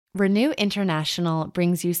Renew International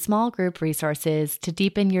brings you small group resources to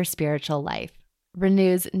deepen your spiritual life.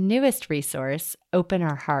 Renew's newest resource, Open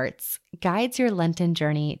Our Hearts, guides your Lenten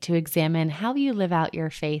journey to examine how you live out your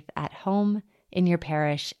faith at home, in your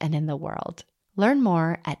parish, and in the world. Learn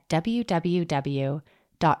more at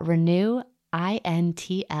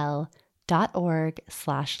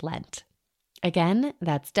www.renewintl.org/Lent. Again,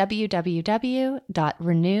 that's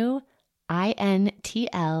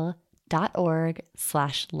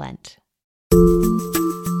www.renewintl.org/Lent.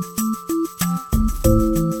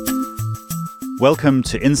 Welcome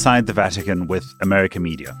to Inside the Vatican with America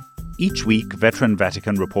Media. Each week, veteran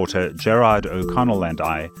Vatican reporter Gerard O'Connell and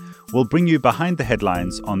I will bring you behind the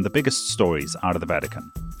headlines on the biggest stories out of the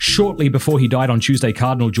Vatican. Shortly before he died on Tuesday,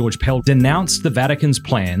 Cardinal George Pell denounced the Vatican's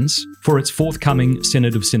plans for its forthcoming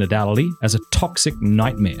Synod of Synodality as a toxic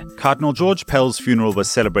nightmare. Cardinal George Pell's funeral was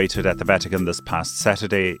celebrated at the Vatican this past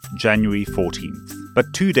Saturday, January 14th.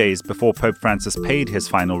 But 2 days before Pope Francis paid his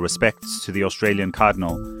final respects to the Australian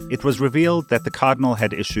cardinal, it was revealed that the cardinal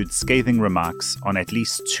had issued scathing remarks on at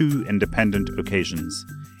least 2 independent occasions,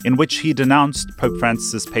 in which he denounced Pope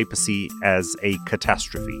Francis's papacy as a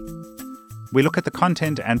catastrophe. We look at the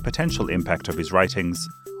content and potential impact of his writings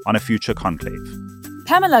on a future conclave.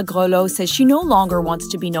 Pamela Groslo says she no longer wants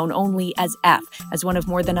to be known only as F, as one of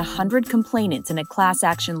more than 100 complainants in a class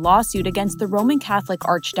action lawsuit against the Roman Catholic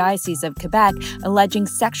Archdiocese of Quebec alleging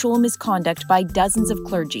sexual misconduct by dozens of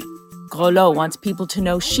clergy. Groslo wants people to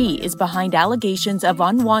know she is behind allegations of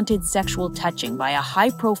unwanted sexual touching by a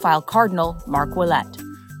high-profile cardinal, Marc Ouellet.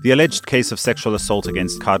 The alleged case of sexual assault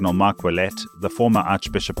against Cardinal Marc Ouellet, the former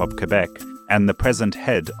Archbishop of Quebec and the present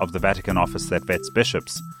head of the Vatican office that vets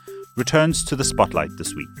bishops, returns to the spotlight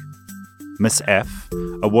this week. Miss F,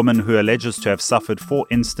 a woman who alleges to have suffered 4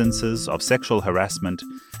 instances of sexual harassment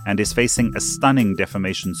and is facing a stunning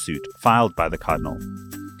defamation suit filed by the cardinal,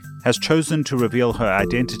 has chosen to reveal her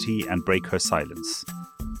identity and break her silence.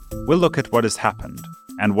 We'll look at what has happened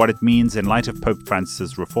and what it means in light of Pope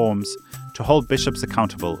Francis's reforms to hold bishops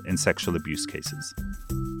accountable in sexual abuse cases.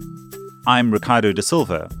 I'm Ricardo da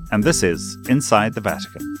Silva, and this is Inside the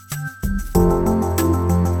Vatican.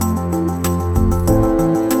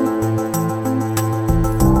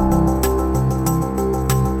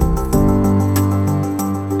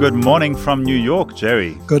 Good morning from New York,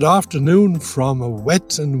 Jerry. Good afternoon from a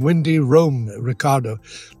wet and windy Rome, Ricardo.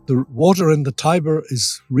 The water in the Tiber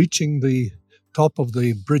is reaching the top of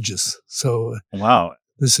the bridges. So wow,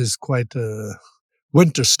 this is quite a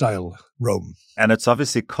winter-style Rome. And it's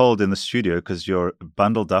obviously cold in the studio because you're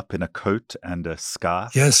bundled up in a coat and a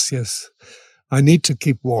scarf. Yes. I need to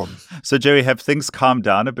keep warm. So, Jerry, have things calmed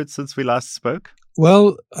down a bit since we last spoke?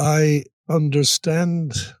 Well, I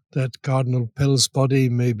understand that Cardinal Pell's body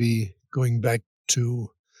may be going back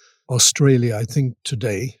to Australia, I think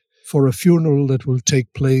today, for a funeral that will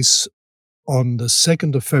take place on the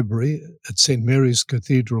 2nd of February at St. Mary's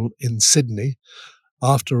Cathedral in Sydney,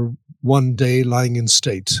 after one day lying in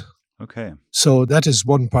state. Okay. So that is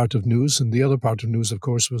one part of news. And the other part of news, of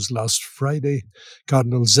course, was last Friday,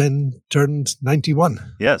 Cardinal Zen turned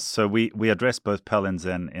 91. Yes, so we addressed both Pell and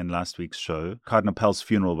Zen in last week's show. Cardinal Pell's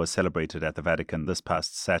funeral was celebrated at the Vatican this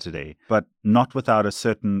past Saturday, but not without a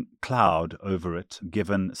certain cloud over it,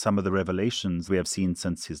 given some of the revelations we have seen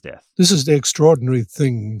since his death. This is the extraordinary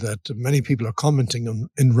thing that many people are commenting on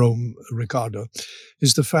in Rome, Ricardo,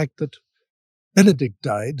 is the fact that Benedict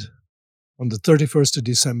died on the 31st of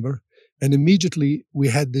December, and immediately we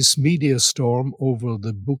had this media storm over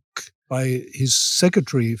the book by his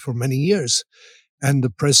secretary for many years and the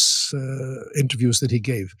press interviews that he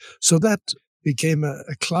gave. So that became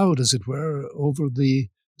a cloud, as it were, over the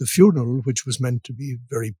funeral, which was meant to be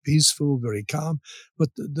very peaceful, very calm.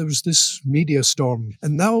 But there was this media storm.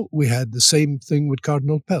 And now we had the same thing with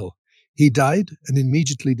Cardinal Pell. He died, and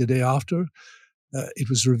immediately the day after, it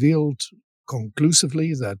was revealed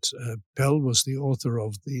conclusively that Pell was the author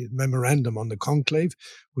of the memorandum on the conclave,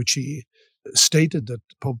 which he stated that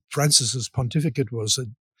Pope Francis's pontificate was a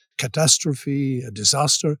catastrophe, a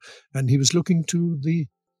disaster, and he was looking to the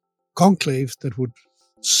conclave that would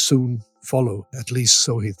soon follow, at least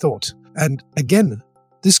so he thought. And again,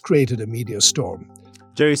 this created a media storm.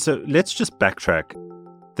 Jerry, so let's just backtrack.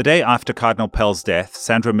 The day after Cardinal Pell's death,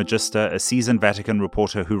 Sandra Magister, a seasoned Vatican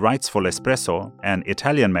reporter who writes for L'Espresso, an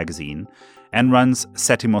Italian magazine, and runs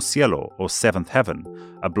Settimo Cielo, or Seventh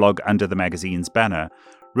Heaven, a blog under the magazine's banner,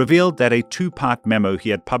 revealed that a 2-part memo he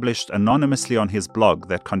had published anonymously on his blog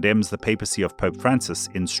that condemns the papacy of Pope Francis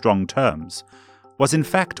in strong terms was in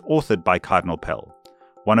fact authored by Cardinal Pell,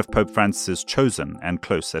 one of Pope Francis's chosen and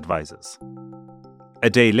close advisors. A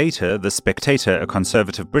day later, The Spectator, a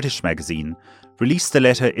conservative British magazine, released a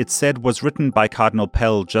letter it said was written by Cardinal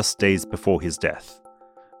Pell just days before his death.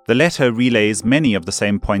 The letter relays many of the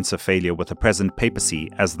same points of failure with the present papacy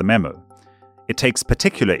as the memo. It takes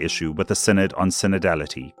particular issue with the Synod on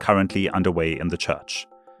Synodality, currently underway in the Church.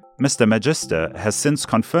 Mr. Magister has since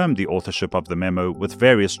confirmed the authorship of the memo with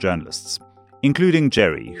various journalists, including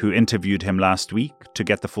Jerry, who interviewed him last week to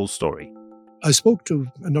get the full story. I spoke to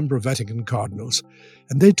a number of Vatican cardinals,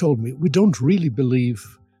 and they told me, we don't really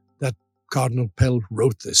believe that Cardinal Pell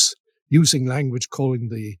wrote this, using language calling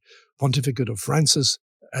the pontificate of Francis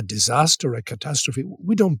a disaster, a catastrophe.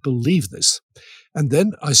 We don't believe this. And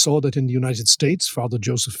then I saw that in the United States, Father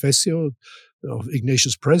Joseph Fessio of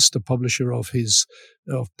Ignatius Press, the publisher of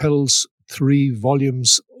Pell's 3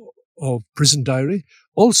 volumes of prison diary,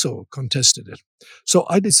 also contested it. So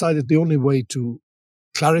I decided the only way to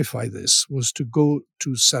clarify this was to go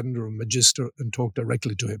to Sandro Magister and talk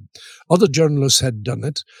directly to him. Other journalists had done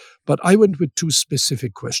it, but I went with 2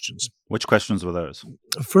 specific questions. Which questions were those?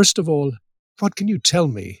 First of all, what can you tell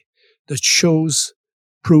me that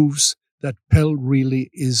proves that Pell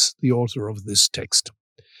really is the author of this text?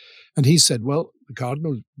 And he said, well, the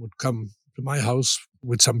cardinal would come to my house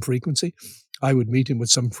with some frequency. I would meet him with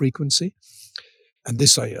some frequency. And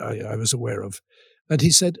this I was aware of. And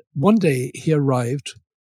he said, one day he arrived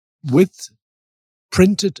with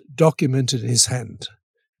printed document in his hand.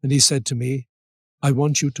 And he said to me, I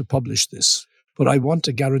want you to publish this, but I want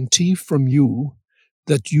a guarantee from you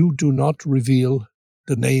that you do not reveal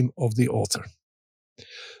the name of the author.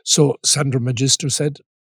 So Sandro Magister said,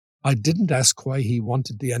 I didn't ask why he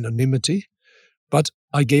wanted the anonymity, but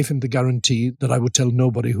I gave him the guarantee that I would tell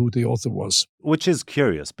nobody who the author was. Which is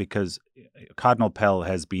curious because Cardinal Pell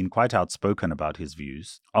has been quite outspoken about his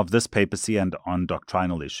views of this papacy and on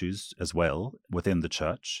doctrinal issues as well within the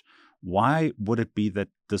Church. Why would it be that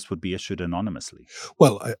this would be issued anonymously?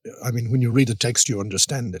 Well, I mean, when you read a text, you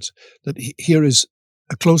understand it. That here is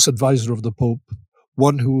a close advisor of the Pope,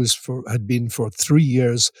 one who had been for 3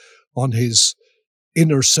 years on his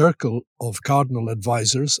inner circle of cardinal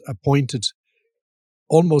advisors, appointed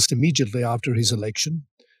almost immediately after his election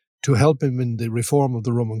to help him in the reform of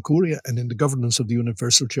the Roman Curia and in the governance of the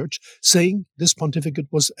Universal Church, saying this pontificate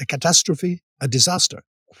was a catastrophe, a disaster.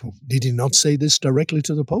 Did he not say this directly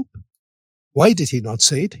to the Pope? Why did he not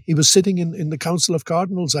say it? He was sitting in the Council of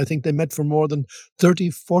Cardinals. I think they met for more than 30,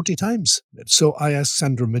 40 times. So I asked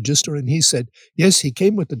Sandro Magister, and he said, yes, he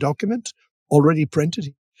came with the document, already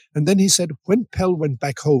printed. And then he said, when Pell went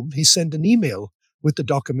back home, he sent an email with the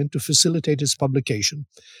document to facilitate its publication.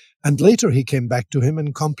 And later he came back to him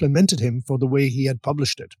and complimented him for the way he had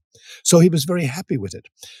published it. So he was very happy with it.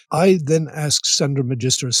 I then asked Sandro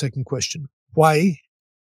Magister a second question. Why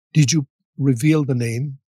did you reveal the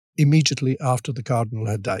name immediately after the cardinal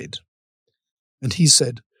had died? And he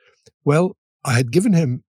said, well, I had given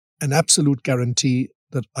him an absolute guarantee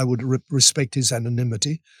that I would respect his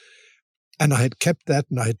anonymity. And I had kept that,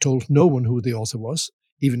 and I had told no one who the author was,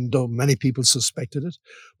 even though many people suspected it.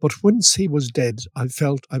 But once he was dead, I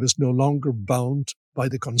felt I was no longer bound by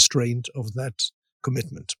the constraint of that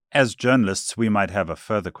commitment. As journalists, we might have a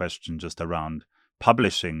further question just around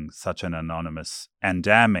publishing such an anonymous and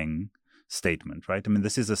damning statement, right? I mean,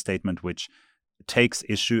 this is a statement which takes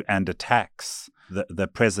issue and attacks the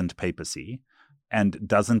present papacy and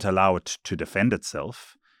doesn't allow it to defend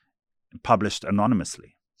itself, published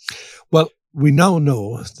anonymously. Well, we now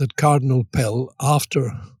know that Cardinal Pell,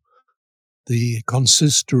 after the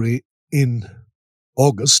consistory in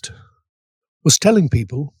August, was telling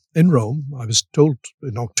people in Rome, I was told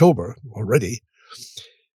in October already,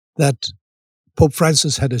 that Pope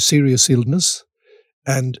Francis had a serious illness,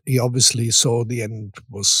 and he obviously saw the end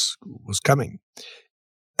was coming.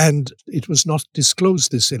 And it was not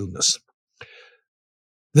disclosed, this illness.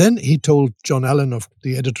 Then he told John Allen,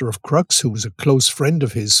 the editor of Crux, who was a close friend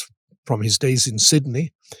of his from his days in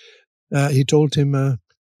Sydney, he told him,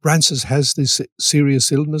 Francis has this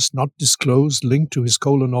serious illness, not disclosed, linked to his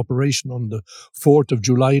colon operation on the 4th of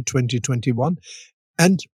July 2021,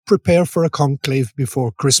 and prepare for a conclave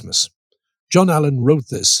before Christmas. John Allen wrote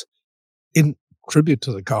this in tribute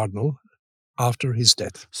to the cardinal after his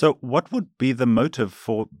death. So what would be the motive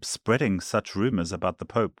for spreading such rumors about the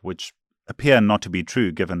Pope, which appear not to be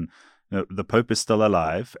true, given the Pope is still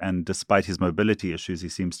alive, and despite his mobility issues, he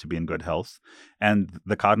seems to be in good health, and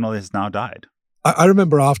the cardinal has now died? I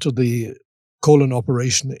remember after the colon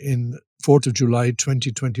operation in 4th of July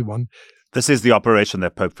 2021. This is the operation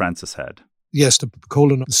that Pope Francis had? Yes, the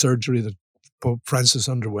colon surgery that Pope Francis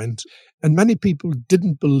underwent. And many people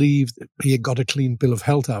didn't believe that he had got a clean bill of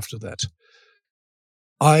health after that.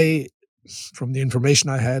 I from the information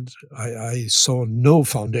I had, I saw no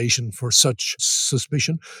foundation for such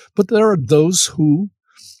suspicion. But there are those who,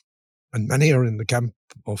 and many are in the camp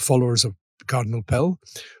of followers of Cardinal Pell,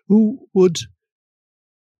 who would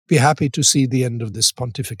be happy to see the end of this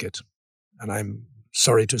pontificate. And I'm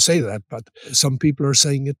sorry to say that, but some people are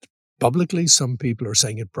saying it publicly, some people are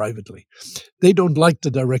saying it privately. They don't like the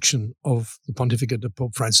direction of the pontificate that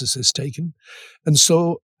Pope Francis has taken. And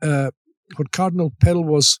so what Cardinal Pell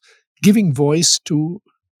was giving voice to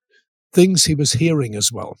things he was hearing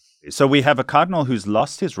as well. So we have a cardinal who's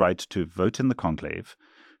lost his right to vote in the conclave,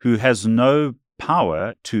 who has no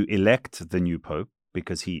power to elect the new pope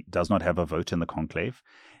because he does not have a vote in the conclave.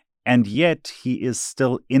 And yet he is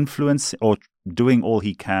still influencing or doing all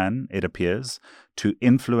he can, it appears, to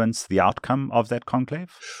influence the outcome of that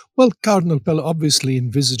conclave? Well, Cardinal Pell obviously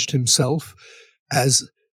envisaged himself as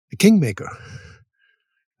a kingmaker,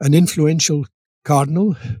 an influential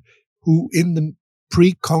cardinal who in the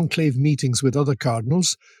pre-conclave meetings with other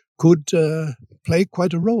cardinals could play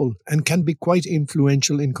quite a role and can be quite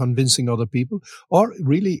influential in convincing other people or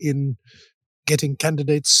really in getting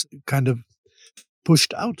candidates kind of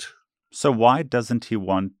pushed out. So why doesn't he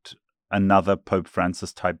want another Pope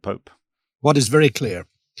Francis type pope? What is very clear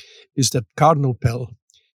is that Cardinal Pell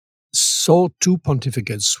saw two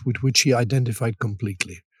pontificates with which he identified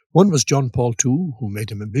completely. One was John Paul II, who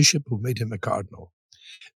made him a bishop, who made him a cardinal.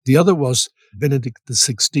 The other was Benedict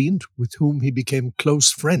XVI, with whom he became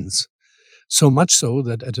close friends. So much so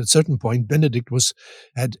that at a certain point, Benedict was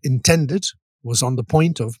on the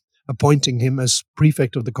point of appointing him as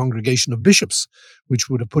prefect of the Congregation of Bishops, which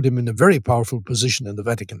would have put him in a very powerful position in the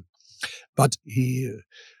Vatican. But he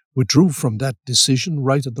withdrew from that decision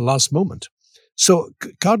right at the last moment. So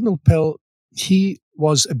Cardinal Pell, he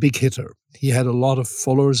was a big hitter. He had a lot of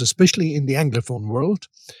followers, especially in the Anglophone world,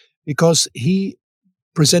 because he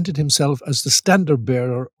presented himself as the standard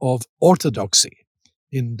bearer of orthodoxy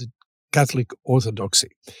in the Catholic orthodoxy.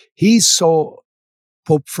 He saw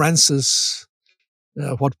Pope Francis,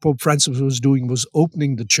 what Pope Francis was doing was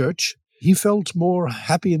opening the church. He felt more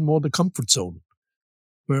happy and more the comfort zone,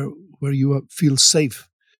 where you feel safe.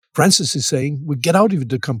 Francis is saying, we get out of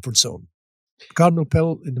the comfort zone. Cardinal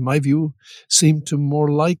Pell, in my view, seemed to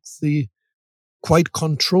more like the quite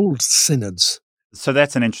controlled synods. So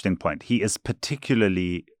that's an interesting point. He is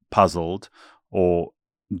particularly puzzled or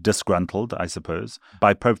disgruntled, I suppose,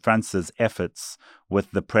 by Pope Francis' efforts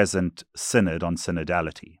with the present synod on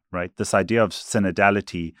synodality, right? This idea of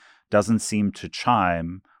synodality doesn't seem to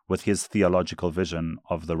chime with his theological vision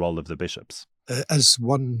of the role of the bishops. As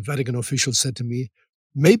one Vatican official said to me,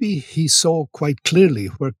 maybe he saw quite clearly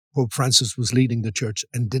where Pope Francis was leading the church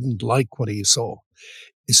and didn't like what he saw,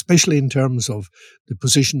 especially in terms of the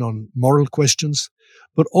position on moral questions,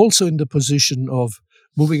 but also in the position of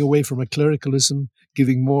moving away from a clericalism,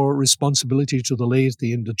 giving more responsibility to the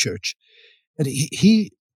laity in the church. And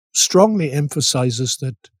he strongly emphasizes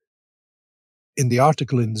that in the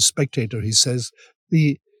article in The Spectator, he says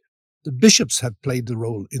the bishops have played the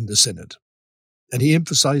role in the synod. And he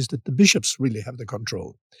emphasized that the bishops really have the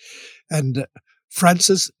control. And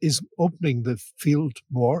Francis is opening the field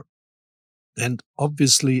more. And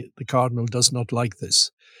obviously, the cardinal does not like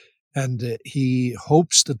this. And he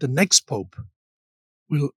hopes that the next pope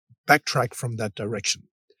will backtrack from that direction.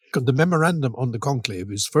 The memorandum on the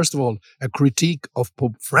conclave is, first of all, a critique of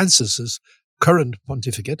Pope Francis's current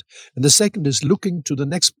pontificate. And the second is looking to the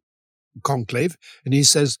next conclave. And he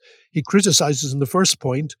says, he criticizes in the first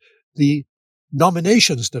point the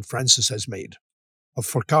nominations that Francis has made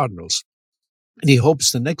for cardinals. And he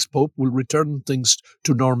hopes the next pope will return things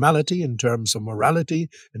to normality in terms of morality,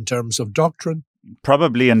 in terms of doctrine.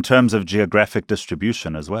 Probably in terms of geographic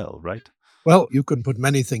distribution as well, right? Well, you can put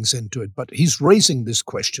many things into it, but he's raising this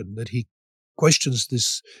question, that he questions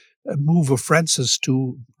this move of Francis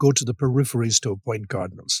to go to the peripheries to appoint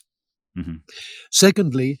cardinals. Mm-hmm.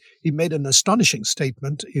 Secondly, he made an astonishing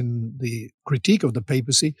statement in the critique of the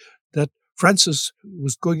papacy that Francis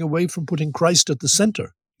was going away from putting Christ at the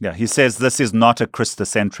center. Yeah, he says this is not a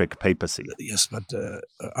Christocentric papacy. Yes, but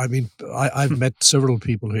I've met several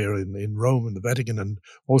people here in Rome and the Vatican, and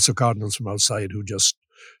also cardinals from outside who just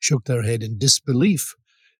shook their head in disbelief.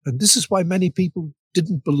 And this is why many people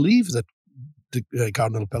didn't believe that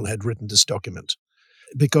Cardinal Pell had written this document,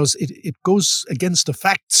 because it goes against the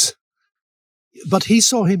facts. But he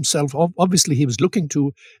saw himself, obviously he was looking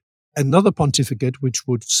to another pontificate which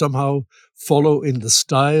would somehow follow in the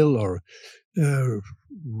style or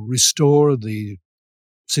restore the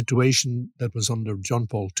situation that was under John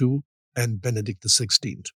Paul II and Benedict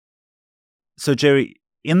XVI. So, Jerry,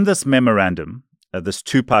 in this memorandum, this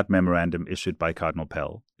two-part memorandum issued by Cardinal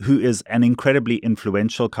Pell, who is an incredibly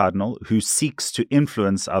influential cardinal who seeks to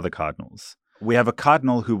influence other cardinals. We have a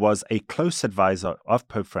cardinal who was a close advisor of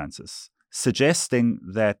Pope Francis, suggesting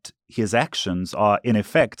that his actions are, in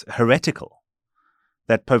effect, heretical,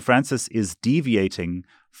 that Pope Francis is deviating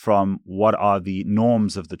from what are the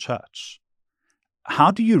norms of the Church.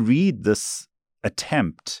 How do you read this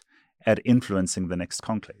attempt at influencing the next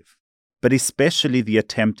conclave, but especially the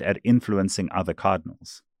attempt at influencing other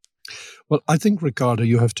cardinals? Well, I think, Ricardo,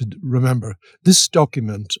 you have to remember, this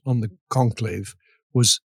document on the conclave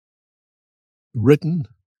was written,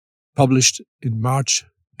 published in March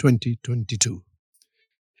 2022.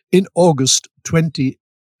 In August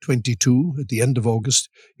 2022, at the end of August,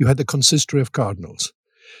 you had the Consistory of Cardinals.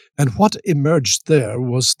 And what emerged there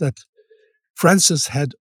was that Francis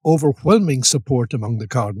had overwhelming support among the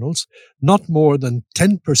cardinals. Not more than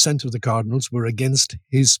 10% of the cardinals were against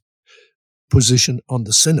his position on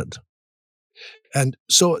the synod. And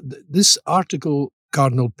so this article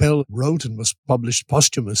Cardinal Pell wrote and was published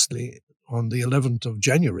posthumously on the 11th of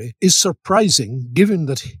January is surprising, given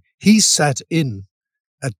that he sat in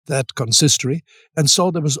at that consistory and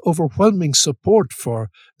saw there was overwhelming support for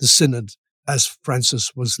the synod as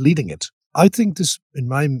Francis was leading it. I think this, in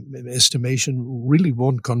my estimation, really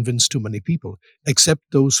won't convince too many people, except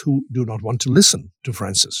those who do not want to listen to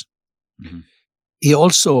Francis. Mm-hmm. He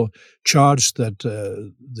also charged that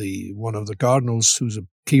one of the cardinals, who's a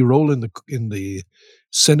key role in the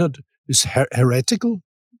synod, is heretical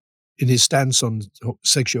in his stance on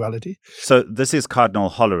sexuality. So this is Cardinal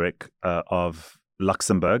Hollerich of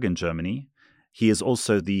Luxembourg in Germany. He is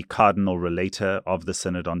also the cardinal relator of the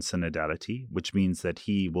Synod on Synodality, which means that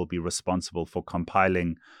he will be responsible for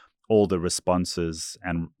compiling all the responses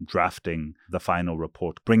and drafting the final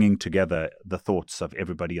report, bringing together the thoughts of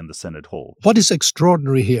everybody in the Synod Hall. What is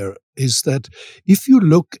extraordinary here is that if you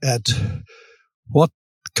look at what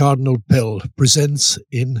Cardinal Pell presents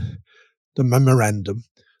in the memorandum,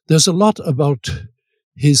 there's a lot about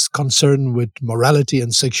his concern with morality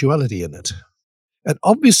and sexuality in it. And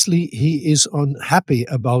obviously, he is unhappy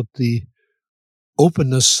about the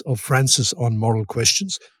openness of Francis on moral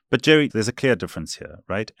questions. But Jerry, there's a clear difference here,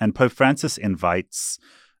 right? And Pope Francis invites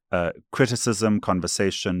criticism,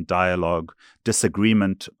 conversation, dialogue,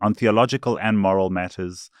 disagreement on theological and moral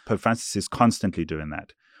matters. Pope Francis is constantly doing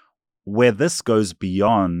that. Where this goes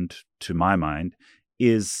beyond, to my mind,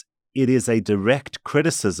 is it is a direct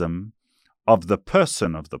criticism of the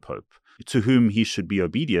person of the Pope, to whom he should be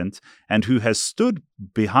obedient and who has stood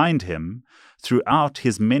behind him throughout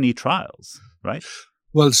his many trials, right?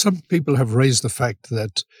 Well, some people have raised the fact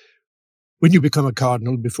that when you become a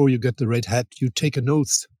cardinal, before you get the red hat, you take an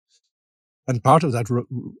oath. And part of that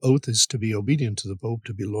oath is to be obedient to the Pope,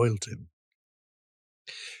 to be loyal to him.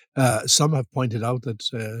 Some have pointed out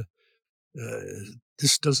that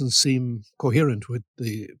this doesn't seem coherent with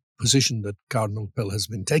the position that Cardinal Pell has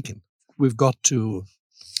been taking. We've got to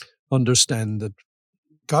understand that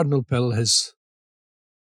Cardinal Pell has,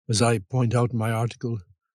 as I point out in my article,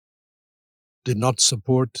 did not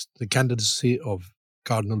support the candidacy of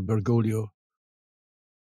Cardinal Bergoglio,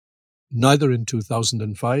 neither in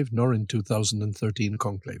 2005 nor in 2013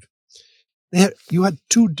 conclave. You had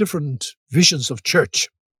two different visions of church.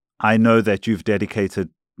 I know that you've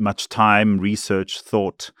dedicated much time, research,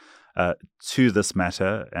 thought to this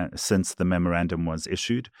matter since the memorandum was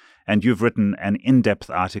issued. And you've written an in-depth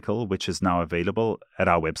article, which is now available at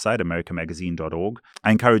our website, americamagazine.org.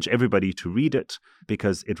 I encourage everybody to read it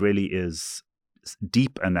because it really is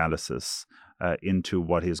deep analysis into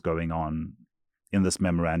what is going on in this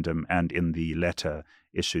memorandum and in the letter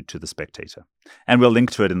issued to the Spectator. And we'll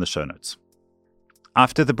link to it in the show notes.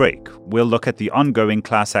 After the break, we'll look at the ongoing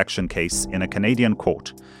class action case in a Canadian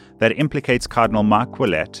court that implicates Cardinal Marc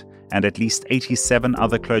Ouellet and at least 87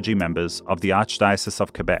 other clergy members of the Archdiocese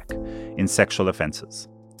of Quebec in sexual offences.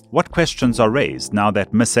 What questions are raised now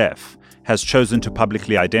that Miss F has chosen to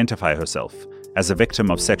publicly identify herself as a victim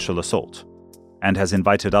of sexual assault and has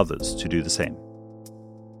invited others to do the same?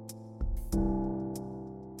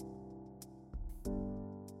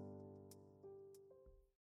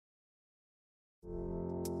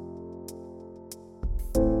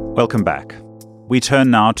 Welcome back. We turn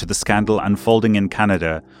now to the scandal unfolding in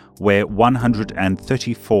Canada, where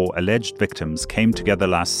 134 alleged victims came together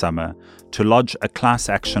last summer to lodge a class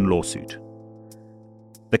action lawsuit.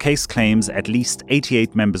 The case claims at least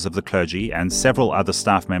 88 members of the clergy and several other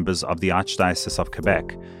staff members of the Archdiocese of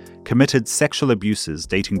Quebec committed sexual abuses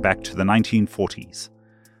dating back to the 1940s,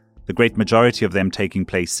 the great majority of them taking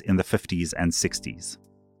place in the 50s and 60s.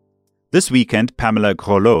 This weekend, Pamela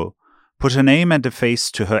Groslo, put a name and a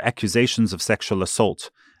face to her accusations of sexual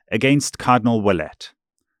assault against Cardinal Ouellet,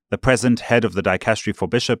 the present head of the Dicastery for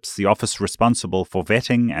Bishops, the office responsible for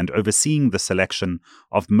vetting and overseeing the selection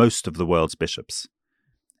of most of the world's bishops,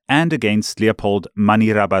 and against Leopold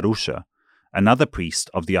Manirabarusha, another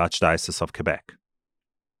priest of the Archdiocese of Quebec.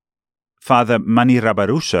 Father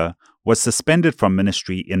Manirabarusha was suspended from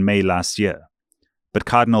ministry in May last year, but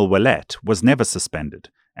Cardinal Ouellet was never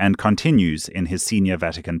suspended and continues in his senior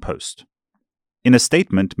Vatican post. In a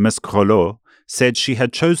statement, Ms. Grolot said she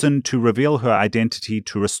had chosen to reveal her identity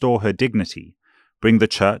to restore her dignity, bring the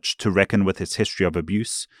Church to reckon with its history of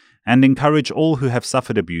abuse, and encourage all who have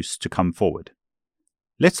suffered abuse to come forward.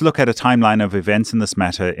 Let's look at a timeline of events in this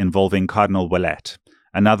matter involving Cardinal Ouellet,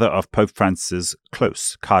 another of Pope Francis'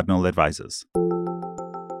 close cardinal advisors.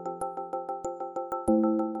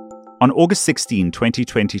 On August 16,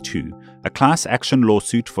 2022, a class action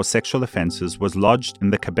lawsuit for sexual offences was lodged in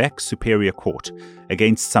the Quebec Superior Court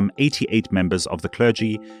against some 88 members of the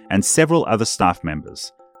clergy and several other staff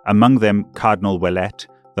members, among them Cardinal Ouellet,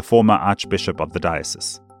 the former Archbishop of the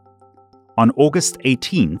diocese. On August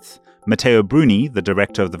 18th, Matteo Bruni, the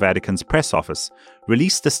director of the Vatican's press office,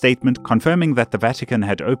 released a statement confirming that the Vatican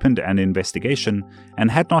had opened an investigation and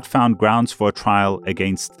had not found grounds for a trial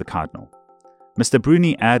against the cardinal. Mr.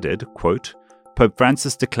 Bruni added, quote, Pope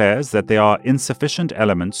Francis declares that there are insufficient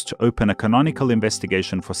elements to open a canonical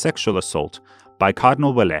investigation for sexual assault by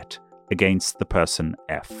Cardinal Ouellet against the person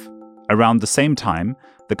F. Around the same time,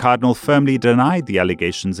 the cardinal firmly denied the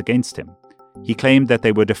allegations against him. He claimed that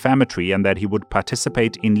they were defamatory and that he would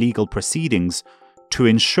participate in legal proceedings to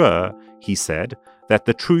ensure, he said, that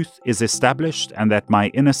the truth is established and that my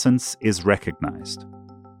innocence is recognized.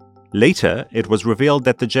 Later, it was revealed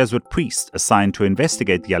that the Jesuit priest assigned to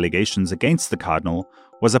investigate the allegations against the cardinal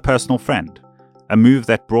was a personal friend, a move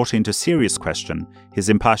that brought into serious question his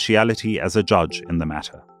impartiality as a judge in the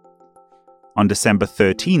matter. On December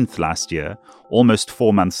 13th last year, almost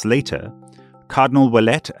 4 months later, Cardinal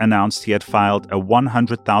Ouellet announced he had filed a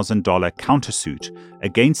 $100,000 countersuit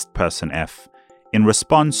against Person F in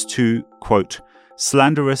response to, quote,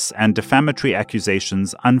 slanderous and defamatory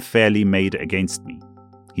accusations unfairly made against me,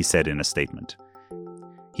 he said in a statement.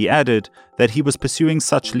 He added that he was pursuing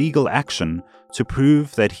such legal action to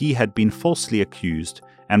prove that he had been falsely accused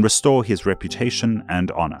and restore his reputation and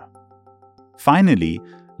honor. Finally,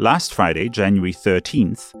 last Friday, January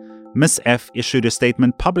 13th, Ms. F issued a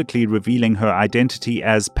statement publicly revealing her identity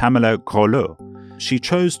as Pamela Grolot. She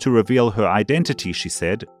chose to reveal her identity, she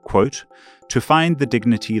said, quote, to find the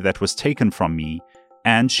dignity that was taken from me,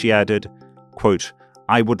 and she added, quote,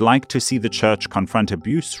 I would like to see the Church confront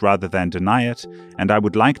abuse rather than deny it, and I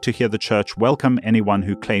would like to hear the Church welcome anyone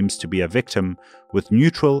who claims to be a victim with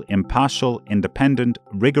neutral, impartial, independent,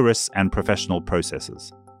 rigorous, and professional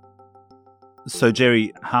processes. So,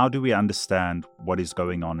 Jerry, how do we understand what is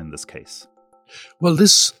going on in this case? Well,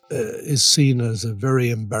 this is seen as a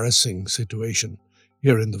very embarrassing situation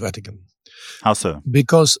here in the Vatican. How so?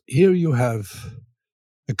 Because here you have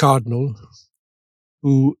a cardinal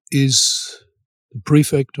who is the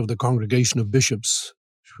prefect of the Congregation of Bishops,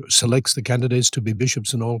 who selects the candidates to be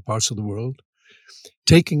bishops in all parts of the world,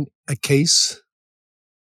 taking a case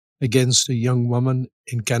against a young woman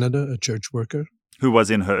in Canada, a church worker, who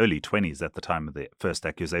was in her early 20s at the time of the first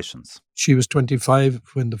accusations. She was 25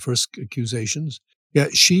 when the first accusations. Yeah,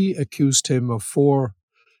 she accused him of 4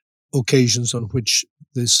 occasions on which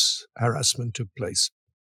this harassment took place.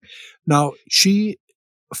 Now, she,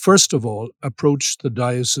 first of all, approached the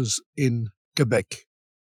diocese in Quebec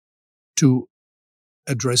to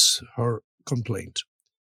address her complaint.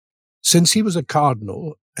 Since he was a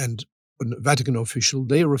cardinal and a Vatican official,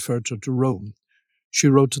 they referred her to Rome. She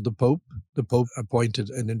wrote to the Pope. The Pope appointed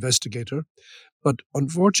an investigator. But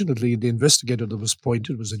unfortunately, the investigator that was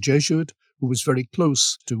appointed was a Jesuit who was very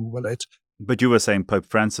close to Ouellet. But you were saying Pope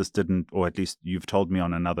Francis didn't, or at least you've told me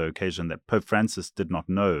on another occasion, that Pope Francis did not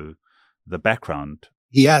know the background.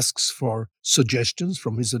 He asks for suggestions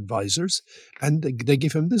from his advisors, and they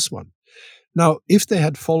give him this one. Now, if they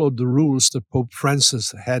had followed the rules that Pope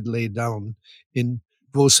Francis had laid down in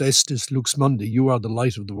Vos Estis Lux Mundi, you are the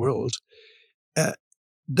light of the world,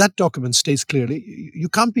 that document states clearly you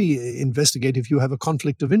can't be investigated if you have a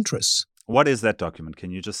conflict of interests. What is that document? Can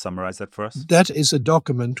you just summarize that for us? That is a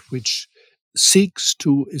document which seeks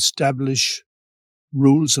to establish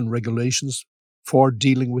rules and regulations for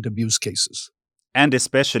dealing with abuse cases. And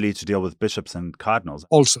especially to deal with bishops and cardinals.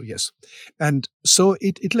 Also, yes. And so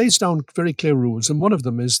it lays down very clear rules. And one of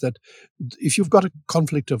them is that if you've got a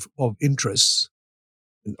conflict of interests,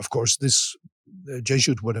 and of course this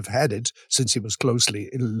Jesuit would have had it, since he was closely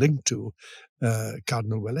linked to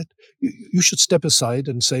Cardinal Ouellet. You should step aside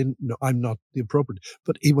and say, no, I'm not the appropriate.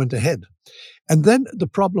 But he went ahead. And then the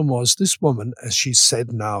problem was, this woman, as she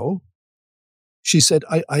said now, she said,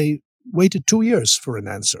 I waited 2 years for an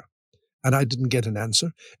answer, and I didn't get an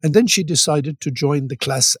answer. And then she decided to join the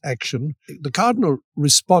class action. The cardinal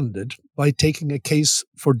responded by taking a case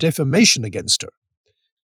for defamation against her.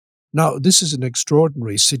 Now, this is an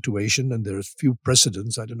extraordinary situation, and there are few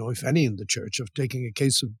precedents, I don't know if any in the church, of taking a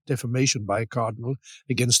case of defamation by a cardinal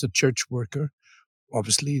against a church worker.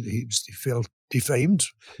 Obviously, he felt defamed.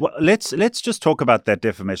 Well, let's just talk about that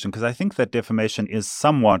defamation, because I think that defamation is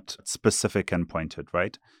somewhat specific and pointed,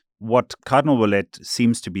 right? What Cardinal Ouellet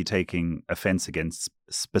seems to be taking offense against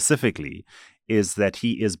specifically is that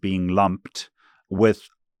he is being lumped with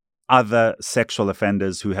other sexual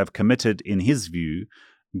offenders who have committed, in his view,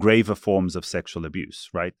 graver forms of sexual abuse,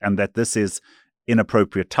 right? And that this is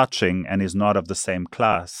inappropriate touching and is not of the same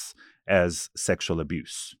class as sexual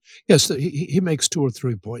abuse. Yes, he makes 2 or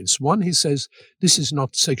 3 points. One, he says, this is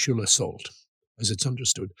not sexual assault, as it's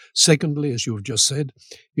understood. Secondly, as you have just said,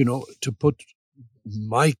 to put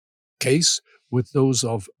my case with those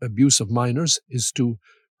of abuse of minors is to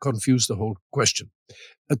confuse the whole question.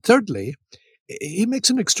 Thirdly, he makes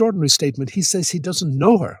an extraordinary statement. He says he doesn't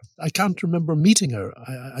know her. I can't remember meeting her.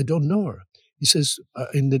 I don't know her. He says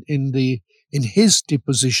in his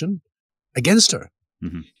deposition against her.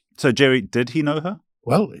 Mm-hmm. So, Jerry, did he know her?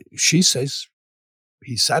 Well, she says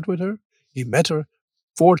he sat with her. He met her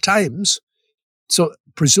 4 times. So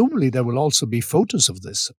presumably there will also be photos of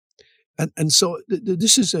this. And so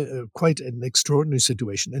this is quite an extraordinary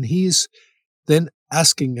situation. And he is then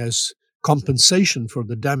asking as compensation for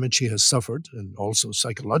the damage he has suffered, and also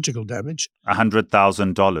psychological damage.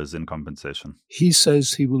 $100,000 in compensation. He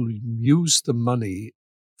says he will use the money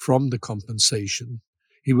from the compensation.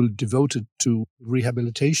 He will devote it to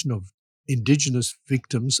rehabilitation of indigenous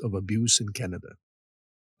victims of abuse in Canada.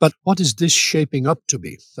 But what is this shaping up to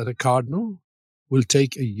be? That a cardinal will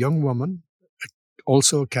take a young woman,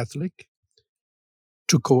 also a Catholic,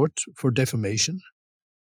 to court for defamation.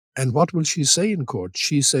 And what will she say in court?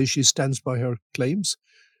 She says she stands by her claims.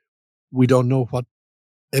 We don't know what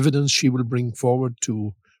evidence she will bring forward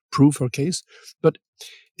to prove her case. But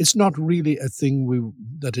it's not really a thing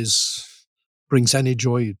that brings any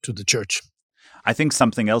joy to the church. I think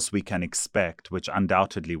something else we can expect, which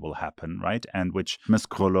undoubtedly will happen, right? And which Ms.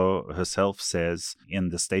 Grollo herself says in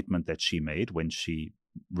the statement that she made when she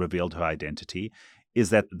revealed her identity, is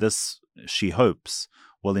that this, she hopes,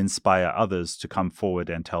 will inspire others to come forward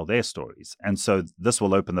and tell their stories. And so this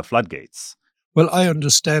will open the floodgates. Well, I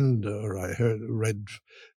understand, or I read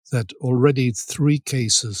that already 3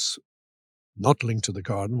 cases not linked to the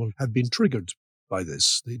cardinal have been triggered by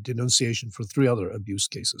this, the denunciation for 3 other abuse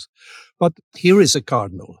cases. But here is a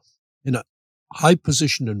cardinal in a high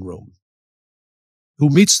position in Rome who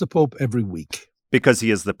meets the Pope every week. Because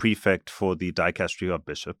he is the prefect for the dicastery of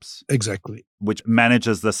bishops. Exactly. Which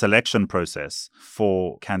manages the selection process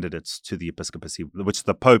for candidates to the episcopacy, which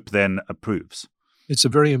the Pope then approves. It's a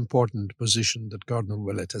very important position that Cardinal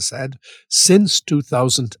Ouellet has had since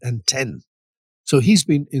 2010. So he's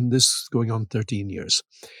been in this going on 13 years.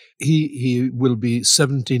 He will be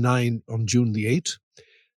 79 on June the 8th.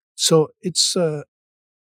 So it's a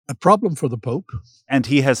problem for the Pope. And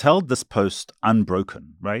he has held this post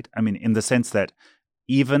unbroken, right? I mean, in the sense that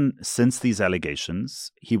even since these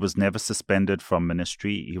allegations, he was never suspended from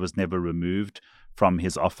ministry. He was never removed from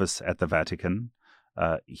his office at the Vatican.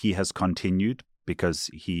 He has continued because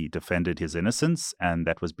he defended his innocence, and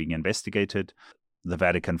that was being investigated. The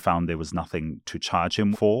Vatican found there was nothing to charge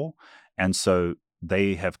him for. And so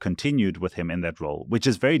they have continued with him in that role, which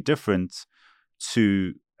is very different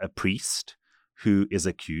to a priest who is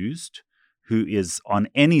accused, who is on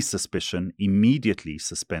any suspicion immediately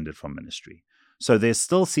suspended from ministry. So there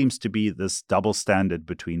still seems to be this double standard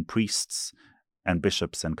between priests and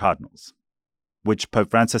bishops and cardinals, which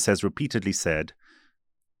Pope Francis has repeatedly said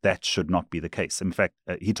that should not be the case. In fact,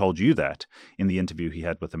 he told you that in the interview he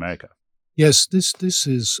had with America. Yes, this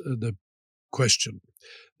is the question,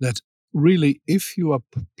 that really if you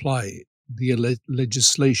apply the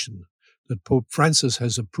legislation that Pope Francis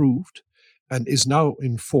has approved and is now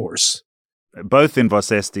in force, both in Vos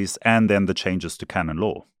Estis and then the changes to canon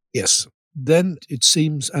law. Yes, then it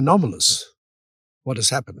seems anomalous what has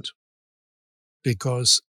happened,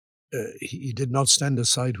 because he did not stand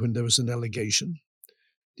aside when there was an allegation.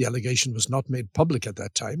 The allegation was not made public at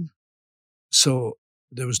that time, so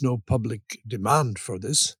there was no public demand for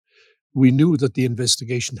this. We knew that the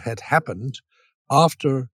investigation had happened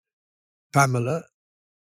after Pamela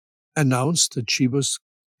announced that she was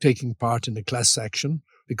taking part in a class action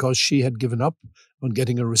because she had given up on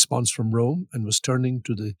getting a response from Rome and was turning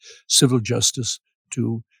to the civil justice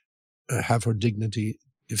to have her dignity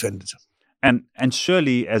defended. And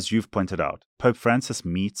surely, as you've pointed out, Pope Francis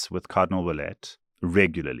meets with Cardinal Ouellet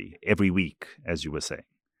regularly, every week, as you were saying.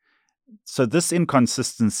 So this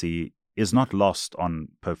inconsistency is not lost on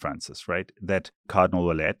Pope Francis, right? That Cardinal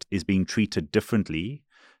Ouellet is being treated differently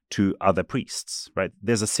to other priests, right?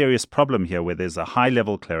 There's a serious problem here where there's a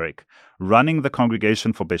high-level cleric running the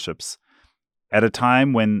Congregation for Bishops at a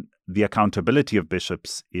time when the accountability of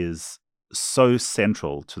bishops is so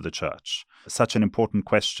central to the church, such an important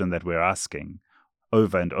question that we're asking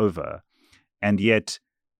over and over. And yet,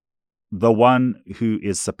 the one who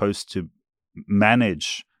is supposed to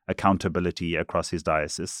manage accountability across his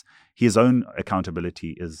diocese, his own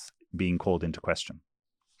accountability is being called into question.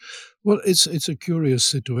 Well, it's a curious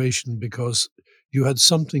situation because you had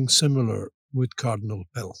something similar with Cardinal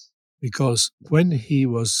Pell, because when he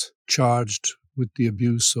was charged with the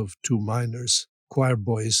abuse of two minors, choir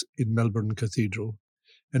boys in Melbourne Cathedral,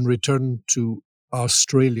 and returned to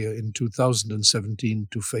Australia in 2017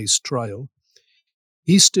 to face trial,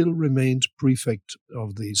 he still remained prefect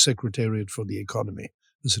of the Secretariat for the Economy,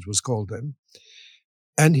 as it was called then,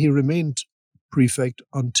 and he remained prefect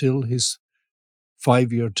until his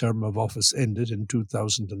 5-year term of office ended in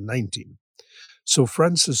 2019. So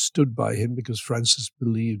Francis stood by him because Francis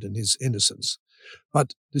believed in his innocence.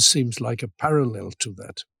 But this seems like a parallel to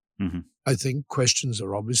that. Mm-hmm. I think questions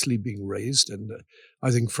are obviously being raised, and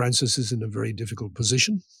I think Francis is in a very difficult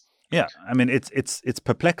position. Yeah, I mean, it's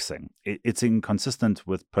perplexing. It's inconsistent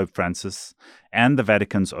with Pope Francis and the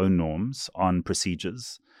Vatican's own norms on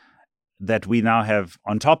procedures that we now have,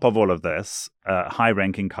 on top of all of this, a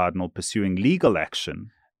high-ranking cardinal pursuing legal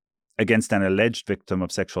action against an alleged victim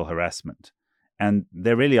of sexual harassment. And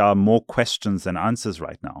there really are more questions than answers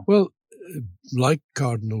right now. Well, like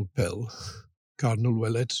Cardinal Pell, Cardinal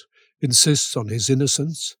Ouellet insists on his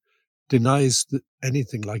innocence, denies that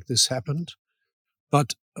anything like this happened.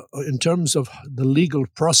 But in terms of the legal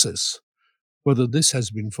process, whether this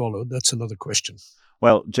has been followed, that's another question.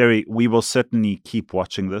 Well, Jerry, we will certainly keep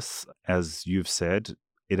watching this. As you've said,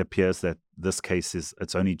 it appears that this case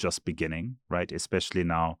it's only just beginning, right? Especially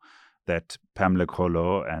now that Pamela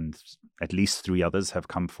Groslow and at least 3 others have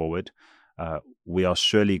come forward. We are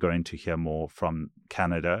surely going to hear more from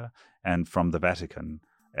Canada and from the Vatican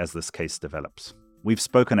as this case develops. We've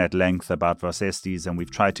spoken at length about Vos Estis, and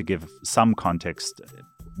we've tried to give some context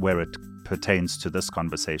where it pertains to this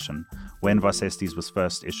conversation. When Vos Estis was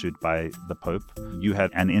first issued by the Pope, you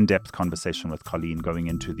had an in-depth conversation with Colleen going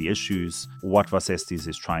into the issues, what Vos Estis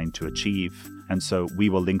is trying to achieve. And so we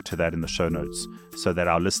will link to that in the show notes so that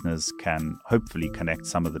our listeners can hopefully connect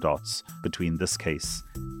some of the dots between this case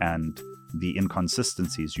and the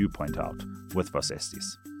inconsistencies you point out with Vos Estis.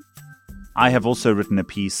 I have also written a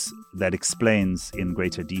piece that explains in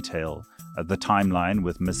greater detail the timeline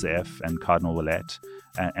with Ms. F and Cardinal Ouellet,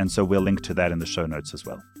 and so we'll link to that in the show notes as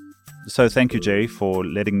well. So thank you, Jerry, for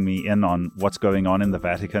letting me in on what's going on in the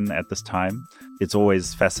Vatican at this time. It's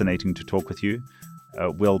always fascinating to talk with you.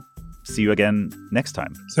 We'll see you again next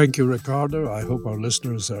time. Thank you, Ricardo. I hope our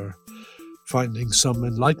listeners are finding some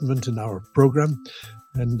enlightenment in our program.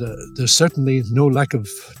 And there's certainly no lack of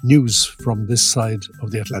news from this side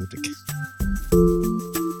of the Atlantic.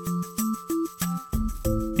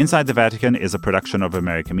 Inside the Vatican is a production of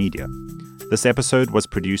America Media. This episode was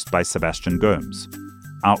produced by Sebastian Gomes.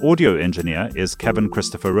 Our audio engineer is Kevin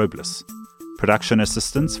Christopher Robles. Production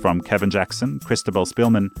assistance from Kevin Jackson, Christabel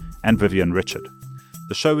Spielman, and Vivian Richard.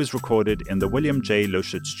 The show is recorded in the William J.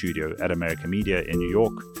 Loschitz Studio at America Media in New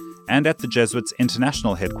York and at the Jesuits'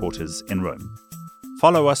 International Headquarters in Rome.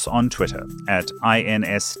 Follow us on Twitter at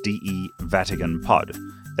INSDE Vatican Pod.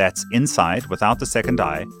 That's inside without the second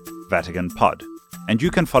I, Vatican Pod. And you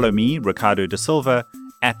can follow me, Ricardo da Silva,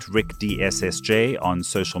 at RickDSSJ on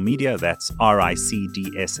social media. That's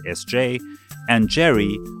RICDSSJ. And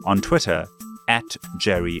Jerry on Twitter at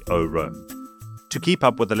Jerry O. Rome. To keep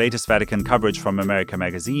up with the latest Vatican coverage from America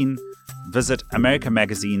Magazine, visit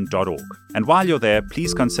americamagazine.org. And while you're there,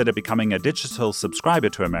 please consider becoming a digital subscriber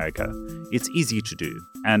to America. It's easy to do,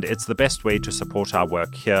 and it's the best way to support our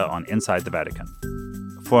work here on Inside the Vatican.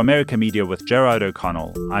 For America Media with Gerard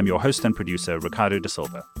O'Connell, I'm your host and producer, Ricardo da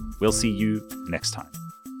Silva. We'll see you next time.